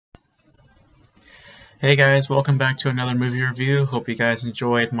Hey guys, welcome back to another movie review. Hope you guys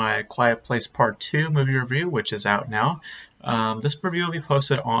enjoyed my Quiet Place Part 2 movie review, which is out now. This review will be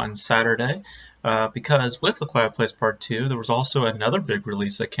posted on Saturday because with The Quiet Place Part 2, there was also another big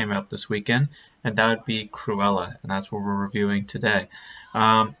release that came out this weekend, and that would be Cruella, and that's what we're reviewing today.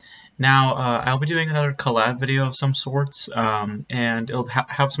 I'll be doing another collab video of some sorts, and it'll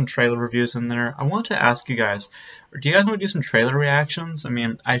have some trailer reviews in there. I want to ask you guys, do you guys want to do some trailer reactions? I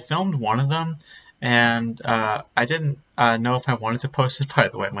mean, I filmed one of them, and I didn't know if I wanted to post it. By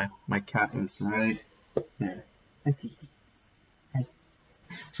the way, my cat is right there.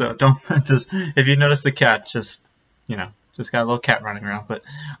 So don't just, if you notice the cat, just just got a little cat running around.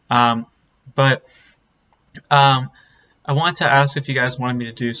 But I wanted to ask if you guys wanted me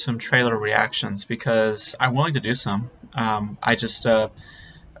to do some trailer reactions because I'm willing to do some. I just want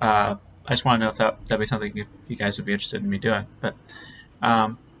to know if that'd be something if you guys would be interested in me doing.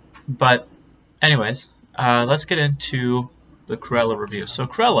 But anyways, let's get into the Cruella review. So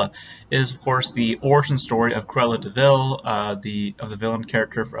Cruella is, of course, the origin story of Cruella de Vil, of the villain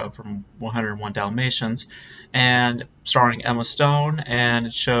character from 101 Dalmatians, and starring Emma Stone, and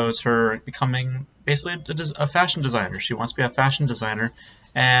it shows her becoming basically a fashion designer. She wants to be a fashion designer,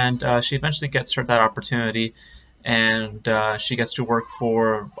 and she eventually gets that opportunity, and she gets to work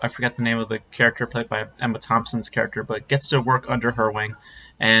for, I forget the name of the character played by Emma Thompson's character, but gets to work under her wing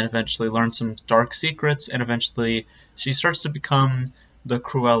and eventually learn some dark secrets, and eventually she starts to become the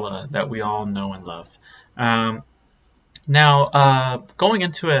Cruella that we all know and love. Going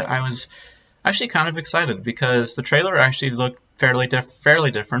into it, I was actually kind of excited because the trailer actually looked fairly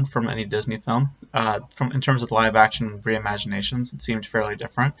different from any Disney film. In terms of live action reimaginations, it seemed fairly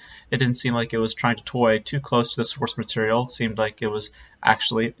different. It didn't seem like it was trying to toy too close to the source material. It seemed like it was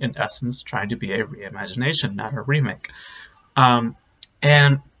actually, in essence, trying to be a reimagination, not a remake.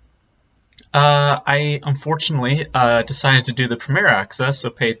 I unfortunately decided to do the premiere access, so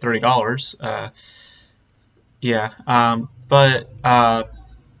paid $30. But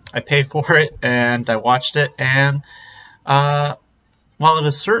I paid for it and I watched it, and while it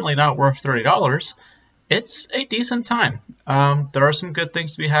is certainly not worth $30, it's a decent time. There are some good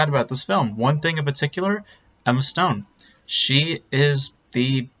things to be had about this film. One thing in particular, Emma Stone. She is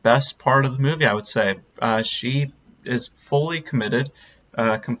the best part of the movie, I would say. She is fully committed,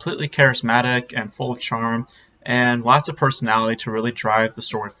 completely charismatic and full of charm, and lots of personality to really drive the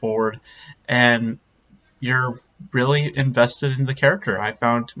story forward, and you're really invested in the character. I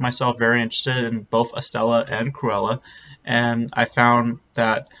found myself very interested in both Estella and Cruella, and I found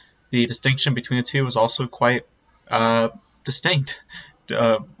that the distinction between the two was also quite distinct,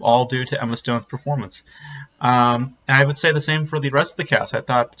 all due to Emma Stone's performance. And I would say the same for the rest of the cast. I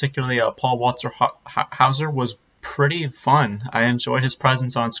thought particularly Paul Walter Hauser was pretty fun. I enjoyed his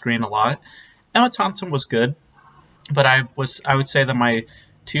presence on screen a lot. Emma Thompson was good, but I would say that my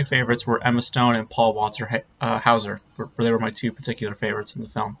two favorites were Emma Stone and Paul Walter Hauser. They were my two particular favorites in the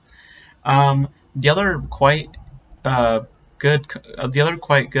film. The other quite good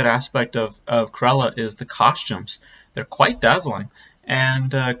aspect of Cruella is the costumes. They're quite dazzling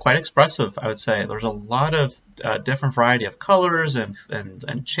and quite expressive, I would say. There's a lot of different variety of colors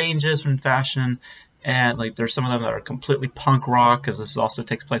and changes in fashion. And like, there's some of them that are completely punk rock, because this also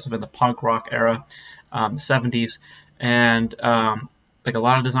takes place within the punk rock era, the 70s, and like a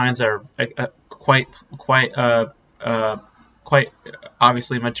lot of designs that are quite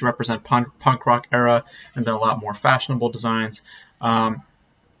obviously meant to represent punk rock era, and then a lot more fashionable designs. I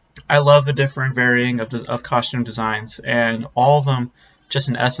love the different varying of costume designs, and all of them just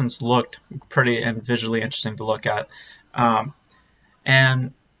in essence looked pretty and visually interesting to look at.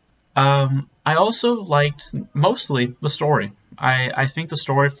 I also liked mostly the story. I think the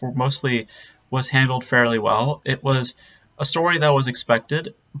story mostly was handled fairly well. It was a story that was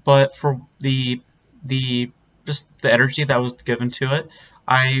expected, but for the energy that was given to it,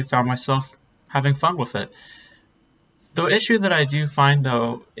 I found myself having fun with it. The issue that I do find,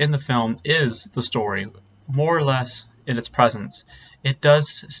 though, in the film is the story, more or less in its presence. It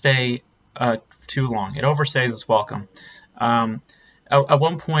does stay too long. It overstays its welcome. At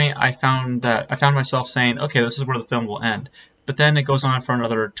one point, I found myself saying, okay, this is where the film will end. But then it goes on for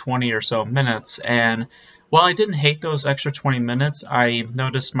another 20 or so minutes, and while I didn't hate those extra 20 minutes, I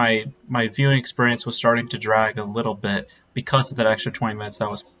noticed my viewing experience was starting to drag a little bit because of that extra 20 minutes that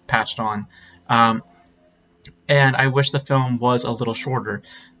was patched on. And I wish the film was a little shorter,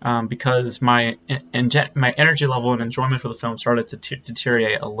 because my energy level and enjoyment for the film started to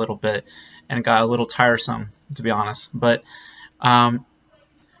deteriorate a little bit and got a little tiresome, to be honest. But I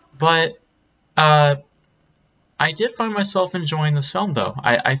did find myself enjoying this film, though.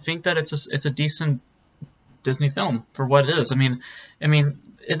 I think that it's a decent Disney film for what it is. I mean,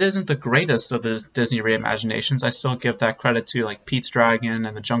 it isn't the greatest of the Disney reimaginations. I still give that credit to like Pete's Dragon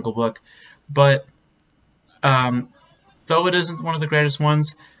and The Jungle Book, but um, though it isn't one of the greatest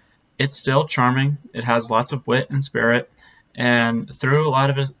ones, it's still charming. It has lots of wit and spirit, and through a lot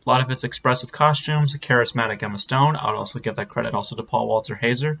of its expressive costumes, a charismatic Emma Stone. I would also give that credit also to Paul Walter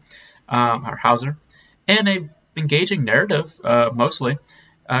Hauser, and a engaging narrative, mostly,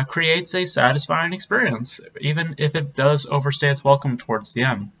 creates a satisfying experience, even if it does overstay its welcome towards the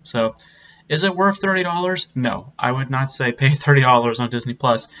end. So, is it worth $30? No, I would not say pay $30 on Disney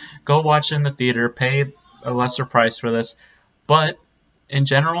Plus. Go watch it in the theater, pay a lesser price for this. But in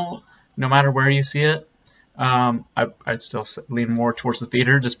general, no matter where you see it, I'd still lean more towards the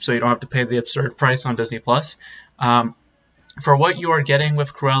theater, just so you don't have to pay the absurd price on Disney Plus. For what you are getting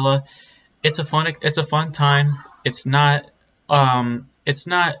with Cruella, it's a fun time. It's not an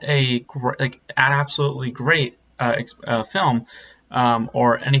absolutely great film,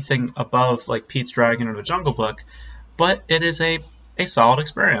 or anything above like Pete's Dragon or The Jungle Book, but it is a solid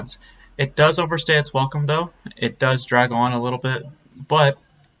experience. It does overstay its welcome though. It does drag on a little bit, but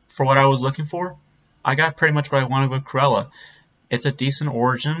for what I was looking for, I got pretty much what I wanted with Cruella. It's a decent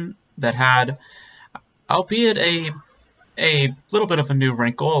origin that had, albeit a little bit of a new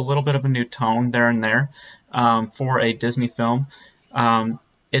wrinkle, a little bit of a new tone there and there, for a Disney film.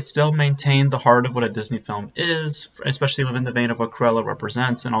 It still maintained the heart of what a Disney film is, especially within the vein of what Cruella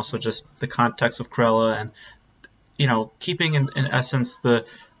represents, and also just the context of Cruella, and keeping in essence the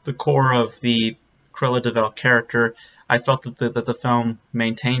core of the Cruella de Vil character. I felt that the film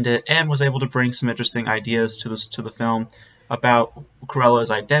maintained it and was able to bring some interesting ideas to the film about Cruella's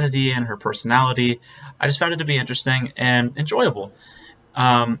identity and her personality. I just found it to be interesting and enjoyable.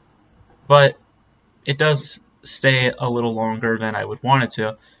 But it does stay a little longer than I would want it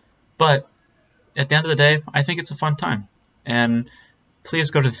to. But at the end of the day, I think it's a fun time. And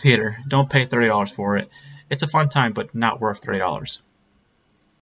please go to the theater. Don't pay $30 for it. It's a fun time, but not worth $30.